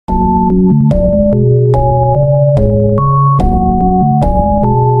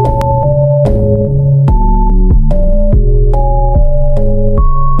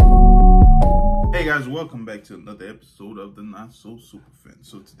of the not so super fans.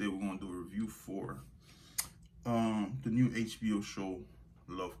 So today we're going to do a review for the new HBO show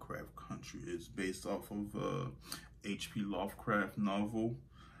Lovecraft Country. It's based off of H.P. Lovecraft novel,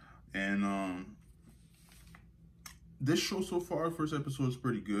 and this show so far, first episode is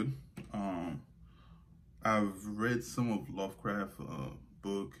pretty good. I've read some of Lovecraft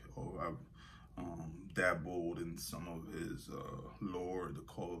book, or I've dabbled in some of his lore, the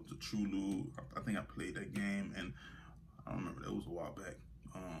Call of Cthulhu. I think I played that game, and I don't remember, that was a while back.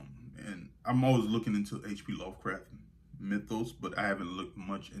 And I'm always looking into H.P. Lovecraft mythos, but I haven't looked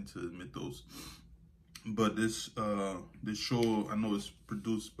much into mythos. But this show, I know it's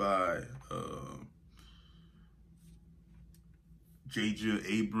produced by J.J.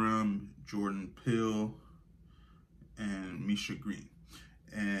 Abrams, Jordan Peele, and Misha Green,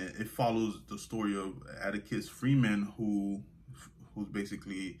 and it follows the story of Atticus Freeman, who's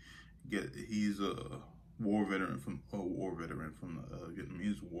basically he's a war veteran from the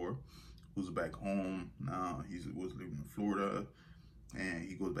Vietnamese War, who's back home now. He was living in Florida, and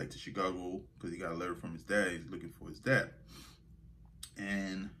he goes back to Chicago because he got a letter from his dad. He's looking for his dad,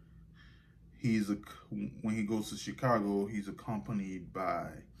 and when he goes to Chicago, he's accompanied by,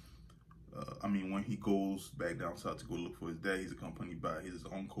 when he goes back down south to go look for his dad, he's accompanied by his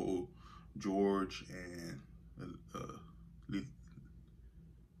uncle George and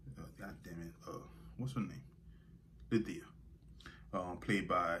God damn it, what's her name? Lydia, played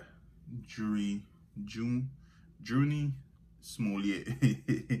by Junie Smollett.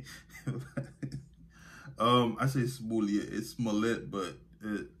 I say Smollett, it's Smollett, but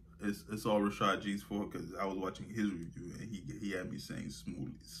it's all Rashad G's fault, because I was watching his review and he had me saying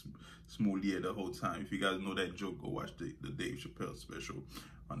Smollett the whole time. If you guys know that joke, go watch the Dave Chappelle special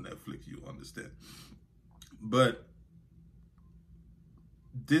on Netflix, you'll understand. But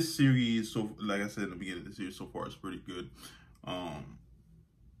this series, so like I said in the beginning, the series so far is pretty good.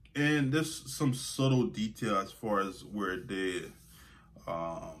 And there's some subtle detail as far as where the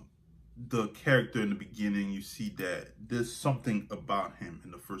character in the beginning, you see that there's something about him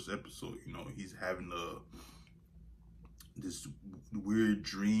in the first episode. You know, he's having this weird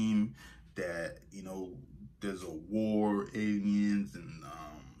dream that, you know, there's a war, aliens, and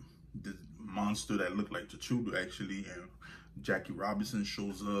this monster that looked like Cthulhu actually, and Jackie Robinson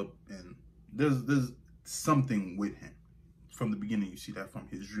shows up, and there's something with him. From the beginning, you see that from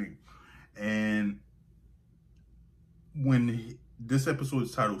his dream. And when this episode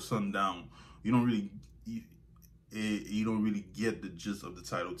is titled Sundown, you don't really get the gist of the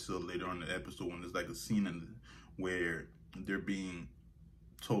title till later on in the episode, when there's like a scene where they're being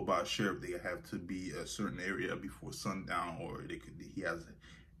told by a sheriff they have to be a certain area before sundown, or he has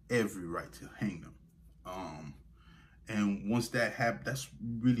every right to hang them. And once that happens, that's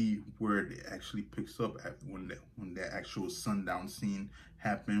really where it actually picks up, after when that actual sundown scene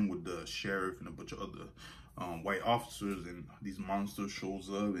happened with the sheriff and a bunch of other white officers, and these monsters shows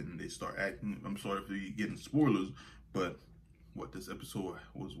up and they start acting. I'm sorry if you're getting spoilers, but this episode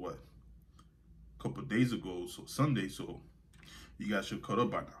was a couple of days ago, so Sunday, so you guys should cut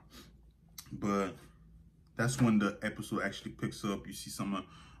up by now. But that's when the episode actually picks up. You see some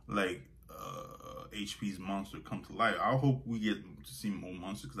like HP's monster come to life. I hope we get to see more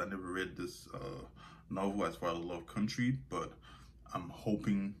monsters, because I never read this novel as far as Love Country, but I'm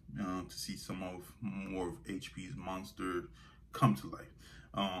hoping to see more of HP's monster come to life.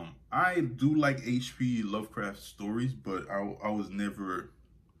 I do like HP Lovecraft stories, but I was never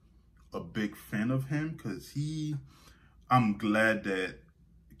a big fan of him, because I'm glad that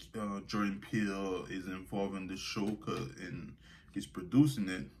Jordan Peele is involved in this show, and he's producing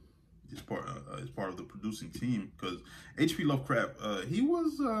it. He's part of the producing team, because H.P. Lovecraft, he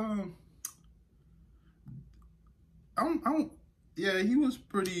wasn't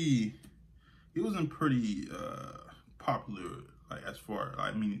pretty popular, like, as far,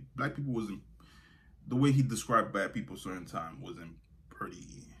 black people wasn't, the way he described bad people certain time wasn't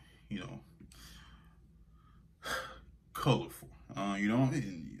pretty, colorful. And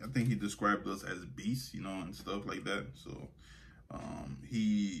I think he described us as beasts, and stuff like that. So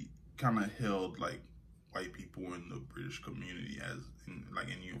he kind of held like white people in the British community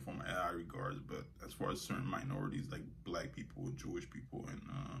in uniform at high regards, but as far as certain minorities like black people, Jewish people, and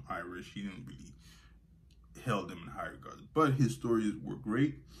Irish, he didn't really held them in high regards. But his stories were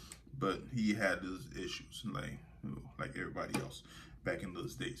great, but he had his issues like everybody else back in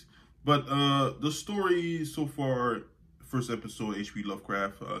those days. But the story so far, first episode, H.P.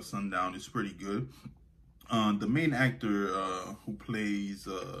 Lovecraft, Sundown, is pretty good. The main actor who plays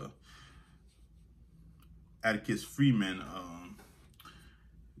Atticus Freeman,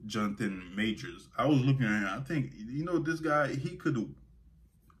 Jonathan Majors. I was looking at him. I think, you know, this guy, he could,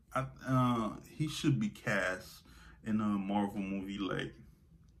 he should be cast in a Marvel movie like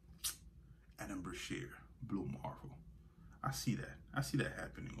Adam Brashear, Blue Marvel. I see that. I see that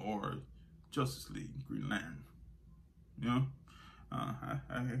happening. Or Justice League, Green Lantern. You know,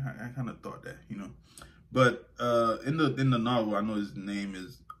 I kind of thought that, you know. But in the novel, I know his name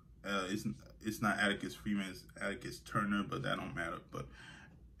is it's not Atticus Freeman, it's Atticus Turner, but that don't matter. But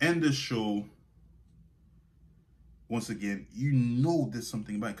in the show, once again, you know there's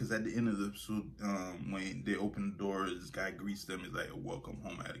something about it, because at the end of the episode, when they open the door, this guy greets them. He's like, "Welcome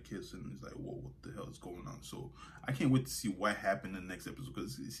home, Atticus," and he's like, "Whoa, what the hell is going on?" So I can't wait to see what happened in the next episode,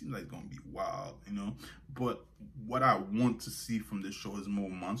 because it seems like it's gonna be wild, you know. But what I want to see from this show is more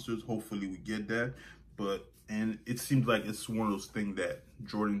monsters. Hopefully, we get that. And it seems like it's one of those things that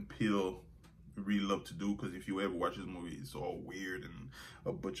Jordan Peele really love to do, because if you ever watch this movie, it's all weird and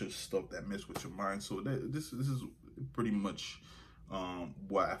a bunch of stuff that mess with your mind. So this is pretty much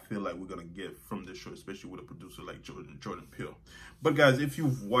what I feel like we're gonna get from this show, especially with a producer like Jordan Peele. But guys, if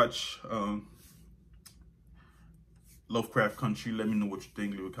you've watched Lovecraft Country, let me know what you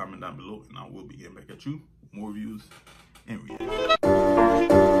think. Leave a comment down below, and I will be getting back at you with more reviews and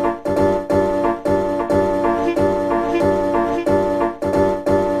reactions.